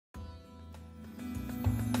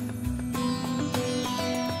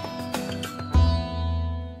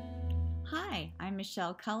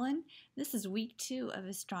Michelle Cullen. This is week 2 of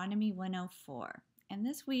Astronomy 104. And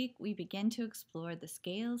this week we begin to explore the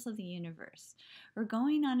scales of the universe. We're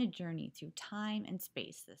going on a journey through time and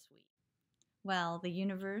space this week. Well, the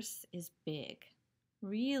universe is big,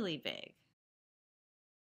 really big.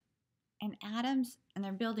 And atoms and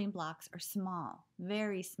their building blocks are small,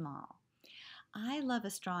 very small. I love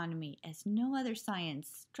astronomy as no other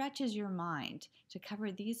science stretches your mind to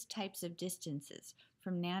cover these types of distances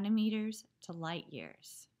from nanometers to light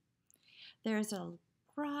years. There's a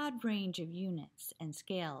broad range of units and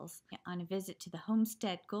scales on a visit to the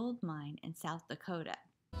Homestead Gold Mine in South Dakota.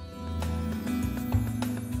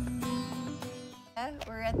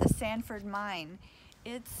 We're at the Sanford Mine.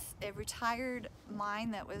 It's a retired mine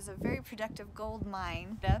that was a very productive gold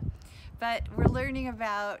mine, but we're learning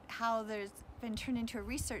about how there's been turned into a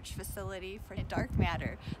research facility for dark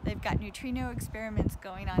matter. They've got neutrino experiments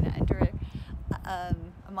going on under a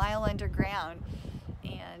mile underground,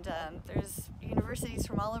 and there's universities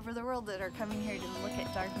from all over the world that are coming here to look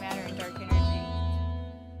at dark matter and dark energy.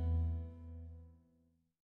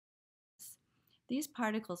 These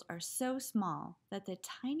particles are so small that the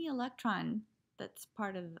tiny electron that's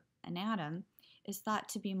part of an atom is thought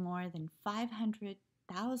to be more than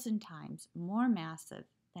 500,000 times more massive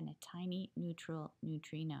than a tiny neutral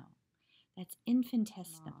neutrino. That's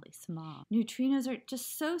infinitesimally small. Neutrinos are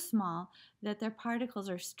just so small that their particles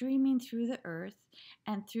are streaming through the Earth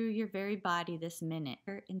and through your very body this minute.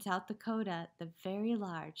 In South Dakota, the very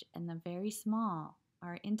large and the very small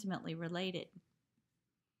are intimately related.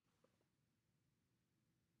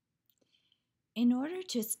 In order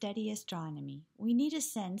to study astronomy, we need a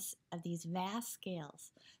sense of these vast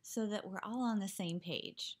scales so that we're all on the same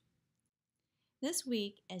page. This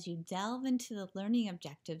week, as you delve into the learning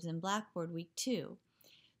objectives in Blackboard Week 2,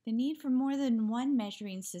 the need for more than one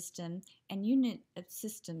measuring system and unit of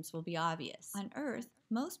systems will be obvious. On Earth,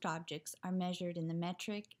 most objects are measured in the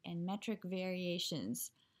metric and metric variations,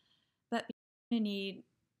 but we need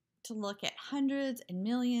to look at hundreds and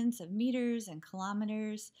millions of meters and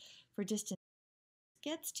kilometers for distance. It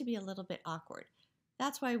gets to be a little bit awkward.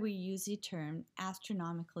 That's why we use the term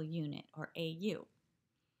astronomical unit, or AU.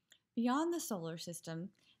 Beyond the solar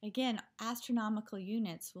system, again, astronomical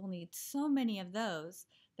units will need so many of those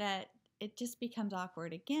that it just becomes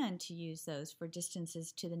awkward again to use those for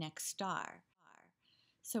distances to the next star.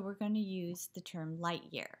 So we're going to use the term light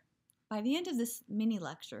year. By the end of this mini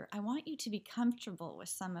lecture, I want you to be comfortable with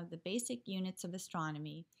some of the basic units of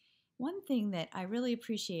astronomy. One thing that I really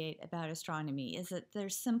appreciate about astronomy is that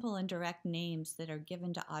there's simple and direct names that are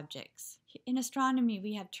given to objects. In astronomy,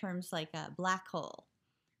 we have terms like a black hole,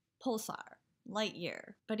 pulsar, light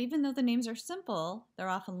year. But even though the names are simple, they're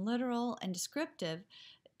often literal and descriptive,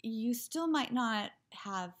 you still might not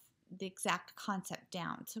have the exact concept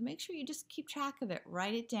down. So make sure you just keep track of it,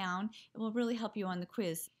 write it down. It will really help you on the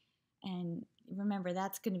quiz. And remember,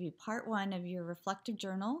 that's going to be part 1 of your reflective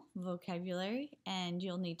journal vocabulary, and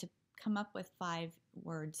you'll need to come up with 5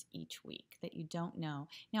 words each week that you don't know.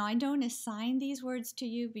 Now, I don't assign these words to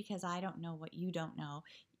you because I don't know what you don't know.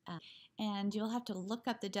 And you'll have to look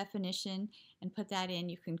up the definition and put that in.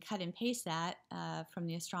 You can cut and paste that from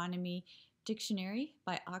the Astronomy Dictionary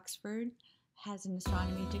by Oxford, has an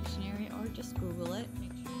astronomy dictionary, or just Google it.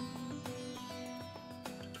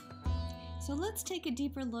 So let's take a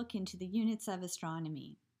deeper look into the units of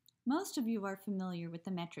astronomy. Most of you are familiar with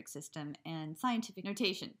the metric system and scientific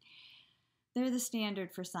notation. They're the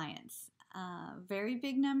standard for science. Very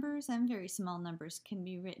big numbers and very small numbers can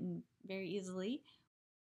be written very easily.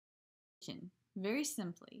 Very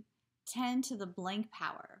simply, 10 to the blank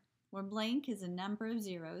power, where blank is a number of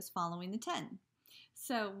zeros following the 10.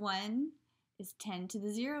 So 1 is 10 to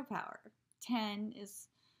the 0 power, 10 is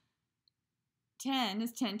 10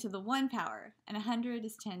 to the 1 power, and 100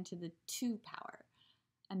 is 10 to the 2 power.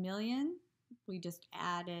 A million, we just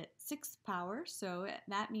add it 6 power, so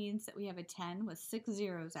that means that we have a 10 with 6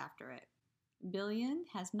 zeros after it. Billion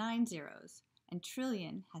has 9 zeros, and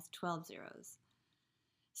trillion has 12 zeros.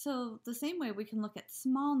 So the same way we can look at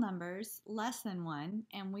small numbers less than 1,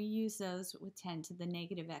 and we use those with 10 to the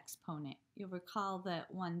negative exponent. You'll recall that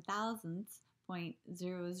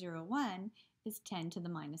 1,000,000.001 is 10 to the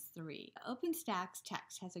minus 3. OpenStax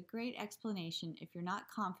text has a great explanation if you're not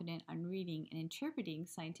confident on reading and interpreting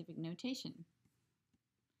scientific notation.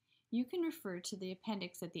 You can refer to the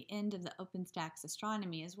appendix at the end of the OpenStax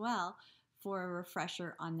Astronomy as well for a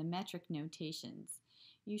refresher on the metric notations.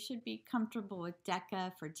 You should be comfortable with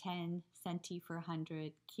deca for 10, centi for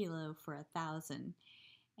 100, kilo for 1,000.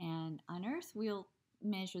 And on Earth, we'll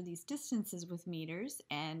measure these distances with meters,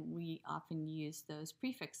 and we often use those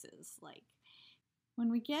prefixes. Like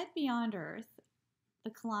when we get beyond Earth, the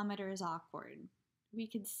kilometer is awkward. We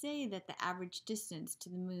could say that the average distance to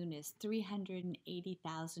the moon is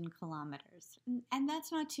 380,000 kilometers, and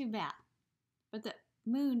that's not too bad, but the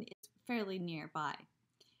moon is fairly nearby.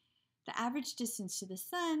 The average distance to the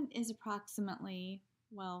sun is approximately,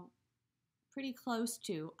 well, pretty close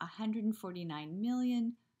to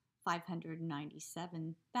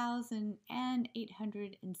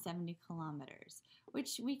 149,597,870 kilometers,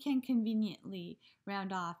 which we can conveniently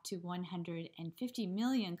round off to 150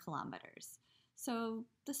 million kilometers. So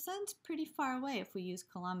the sun's pretty far away if we use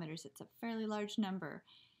kilometers. It's a fairly large number.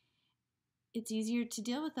 It's easier to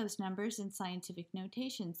deal with those numbers in scientific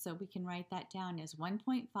notation, so we can write that down as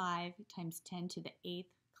 1.5 times 10 to the 8th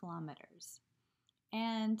kilometers.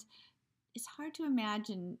 And it's hard to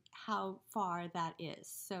imagine how far that is.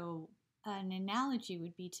 So an analogy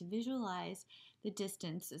would be to visualize the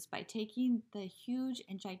distances by taking the huge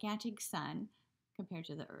and gigantic sun, compared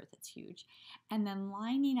to the Earth, it's huge, and then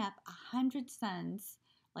lining up 100 suns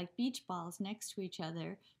like beach balls next to each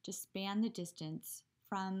other to span the distance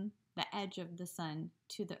from the edge of the sun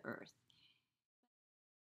to the Earth.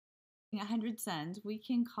 100 suns, we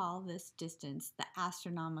can call this distance the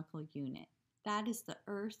astronomical unit. That is the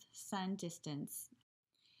Earth-Sun distance.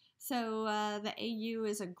 So the AU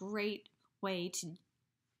is a great way to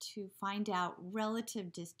find out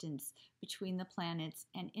relative distance between the planets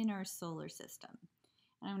and in our solar system.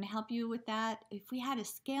 And I'm going to help you with that. If we had a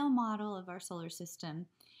scale model of our solar system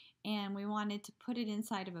and we wanted to put it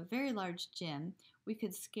inside of a very large gym, we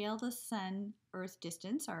could scale the Sun-Earth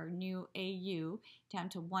distance, our new AU, down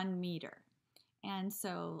to 1 meter. And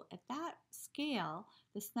so at that scale,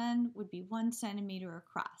 the sun would be 1 centimeter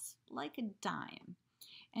across, like a dime.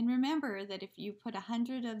 And remember that if you put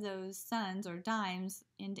 100 of those suns or dimes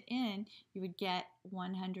end to end, you would get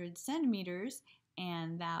 100 centimeters,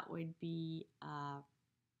 and that would be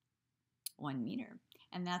 1 meter.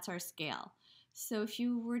 And that's our scale. So if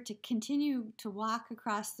you were to continue to walk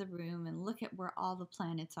across the room and look at where all the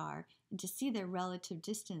planets are and to see their relative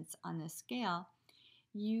distance on the scale,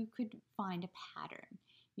 you could find a pattern.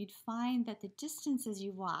 You'd find that the distance as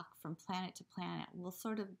you walk from planet to planet will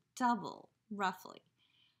sort of double, roughly.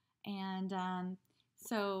 And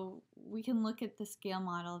so we can look at the scale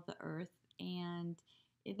model of the Earth, and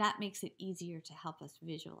that makes it easier to help us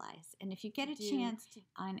visualize. And if you get a chance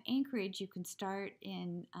on Anchorage, you can start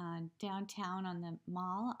in downtown on the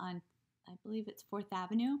mall on, I believe it's 4th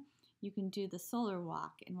Avenue. You can do the solar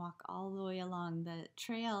walk and walk all the way along the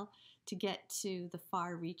trail to get to the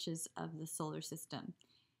far reaches of the solar system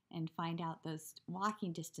and find out those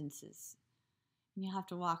walking distances. And you'll have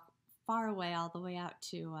to walk far away, all the way out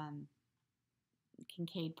to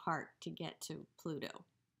Kincaid Park to get to Pluto,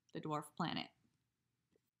 the dwarf planet.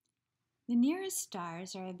 The nearest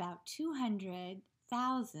stars are about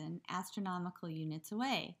 200,000 astronomical units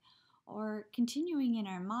away, or continuing in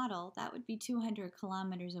our model, that would be 200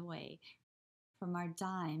 kilometers away from our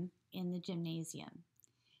dime in the gymnasium.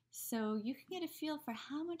 So you can get a feel for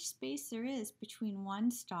how much space there is between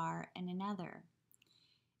one star and another.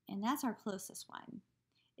 And that's our closest one.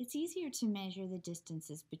 It's easier to measure the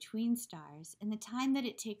distances between stars and the time that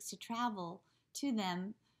it takes to travel to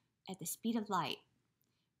them at the speed of light.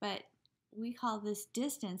 But we call this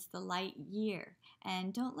distance the light year.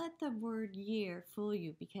 And don't let the word year fool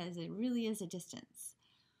you, because it really is a distance.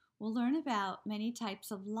 We'll learn about many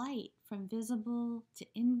types of light, from visible to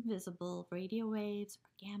invisible radio waves or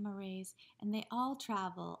gamma rays, and they all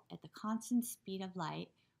travel at the constant speed of light,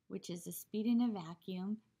 which is the speed in a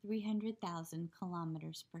vacuum, 300,000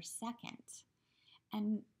 kilometers per second.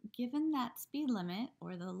 And given that speed limit,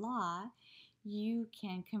 or the law, you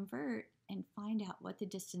can convert and find out what the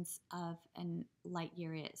distance of a light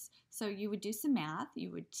year is. So you would do some math. You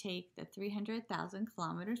would take the 300,000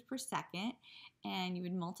 kilometers per second and you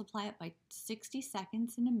would multiply it by 60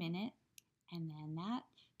 seconds in a minute, and then that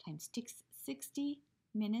times 60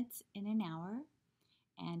 minutes in an hour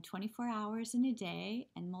and 24 hours in a day,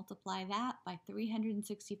 and multiply that by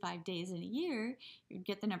 365 days in a year, you'd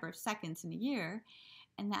get the number of seconds in a year,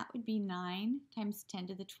 and that would be 9 times 10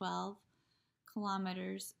 to the 12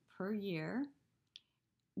 kilometers per year,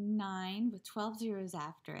 9 with 12 zeros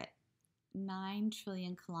after it, 9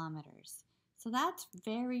 trillion kilometers. So that's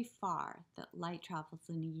very far that light travels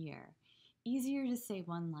in a year. Easier to say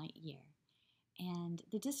 1 light year. And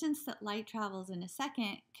the distance that light travels in a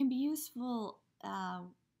second can be useful.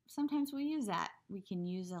 Sometimes we use that. We can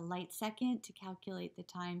use a light second to calculate the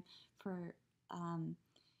time for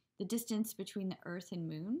the distance between the Earth and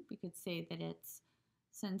Moon. We could say that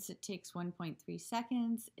since it takes 1.3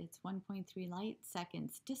 seconds, it's 1.3 light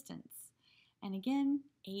seconds distance. And again,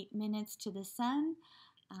 8 minutes to the sun,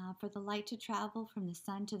 for the light to travel from the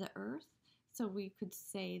sun to the earth. So we could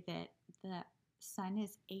say that the sun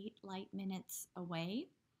is 8 light minutes away.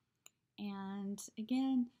 And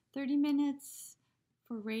again, 30 minutes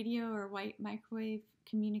for radio or white microwave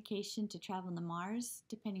communication to travel to Mars,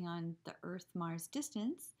 depending on the Earth-Mars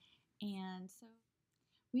distance. And so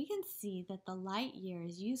we can see that the light year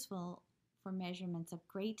is useful for measurements of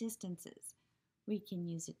great distances. We can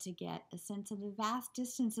use it to get a sense of the vast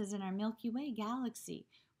distances in our Milky Way galaxy,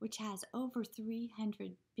 which has over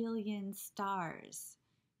 300 billion stars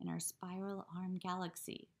in our spiral arm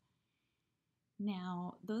galaxy.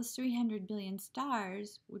 Now, those 300 billion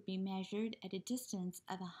stars would be measured at a distance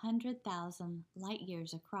of 100,000 light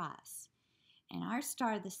years across. And our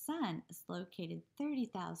star, the Sun, is located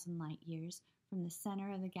 30,000 light years from the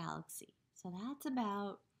center of the galaxy. So that's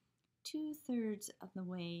about 2/3 of the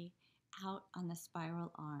way out on the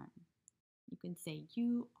spiral arm. You can say,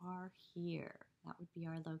 you are here. That would be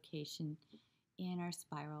our location in our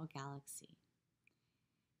spiral galaxy.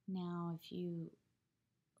 Now, if you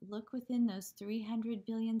look within those 300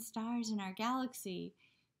 billion stars in our galaxy,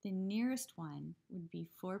 the nearest one would be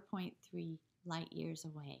 4.3 light years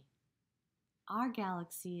away. Our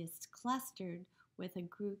galaxy is clustered with a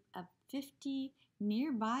group of 50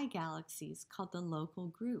 nearby galaxies called the local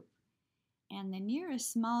group. And the nearest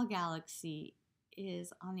small galaxy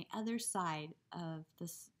is on the other side of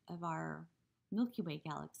our Milky Way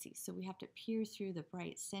galaxy. So we have to peer through the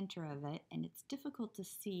bright center of it, and it's difficult to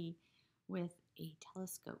see with a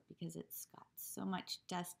telescope because it's got so much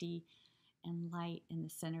dusty and light in the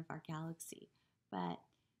center of our galaxy. But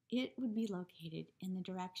it would be located in the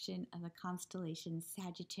direction of the constellation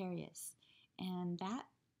Sagittarius, and that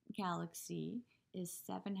galaxy is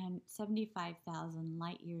 75,000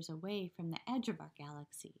 light years away from the edge of our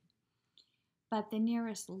galaxy. But the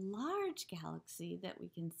nearest large galaxy that we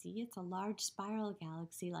can see, it's a large spiral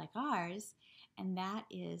galaxy like ours, and that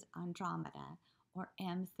is Andromeda, or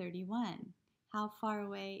M31. How far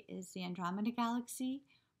away is the Andromeda galaxy?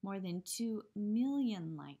 More than 2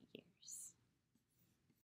 million light years.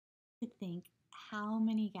 To think how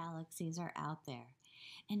many galaxies are out there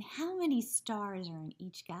and how many stars are in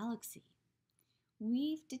each galaxy.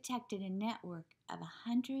 We've detected a network of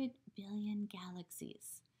 100 billion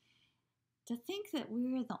galaxies. To think that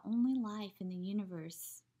we're the only life in the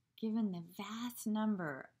universe, given the vast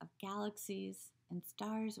number of galaxies and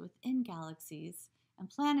stars within galaxies and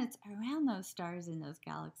planets around those stars in those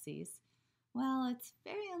galaxies, well, it's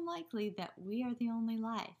very unlikely that we are the only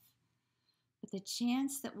life. But the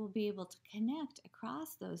chance that we'll be able to connect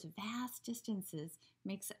across those vast distances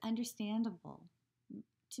makes it understandable,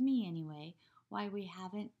 to me anyway, why we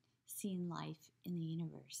haven't seen life in the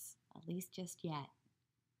universe, at least just yet.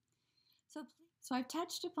 So I've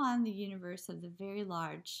touched upon the universe of the very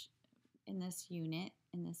large in this unit,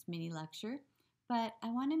 in this mini lecture, but I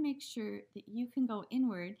want to make sure that you can go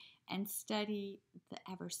inward and study the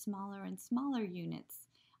ever smaller and smaller units.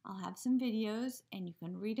 I'll have some videos and you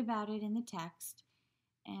can read about it in the text.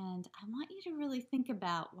 And I want you to really think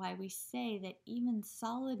about why we say that even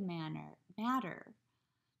solid matter, the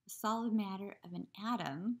solid matter of an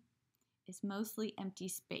atom, is mostly empty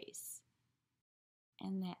space.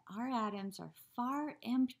 And that our atoms are far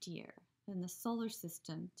emptier than the solar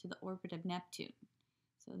system to the orbit of Neptune.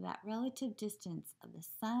 So that relative distance of the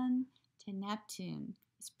Sun to Neptune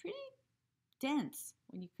is pretty dense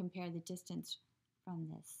when you compare the distance from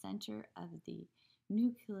the center of the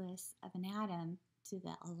nucleus of an atom to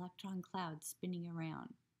the electron cloud spinning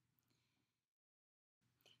around.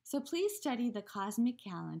 So please study the cosmic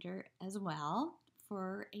calendar as well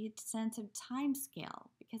for a sense of time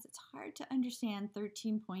scale, because it's hard to understand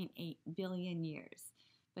 13.8 billion years.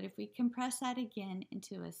 But if we compress that again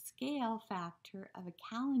into a scale factor of a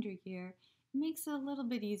calendar year, it makes it a little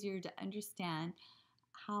bit easier to understand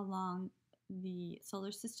how long the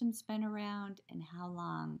solar system's been around and how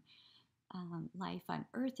long life on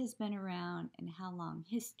Earth has been around and how long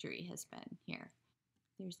history has been here.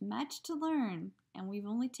 There's much to learn, and we've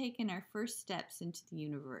only taken our first steps into the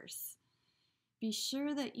universe. Be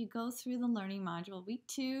sure that you go through the learning module week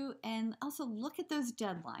 2 and also look at those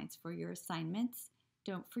deadlines for your assignments.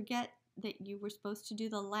 Don't forget that you were supposed to do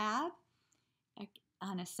the lab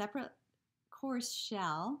on a separate course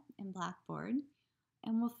shell in Blackboard.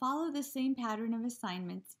 And we'll follow the same pattern of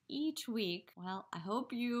assignments each week. Well, I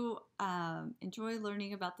hope you enjoy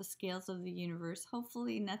learning about the scales of the universe.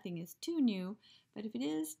 Hopefully nothing is too new, but if it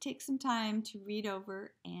is, take some time to read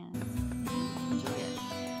over and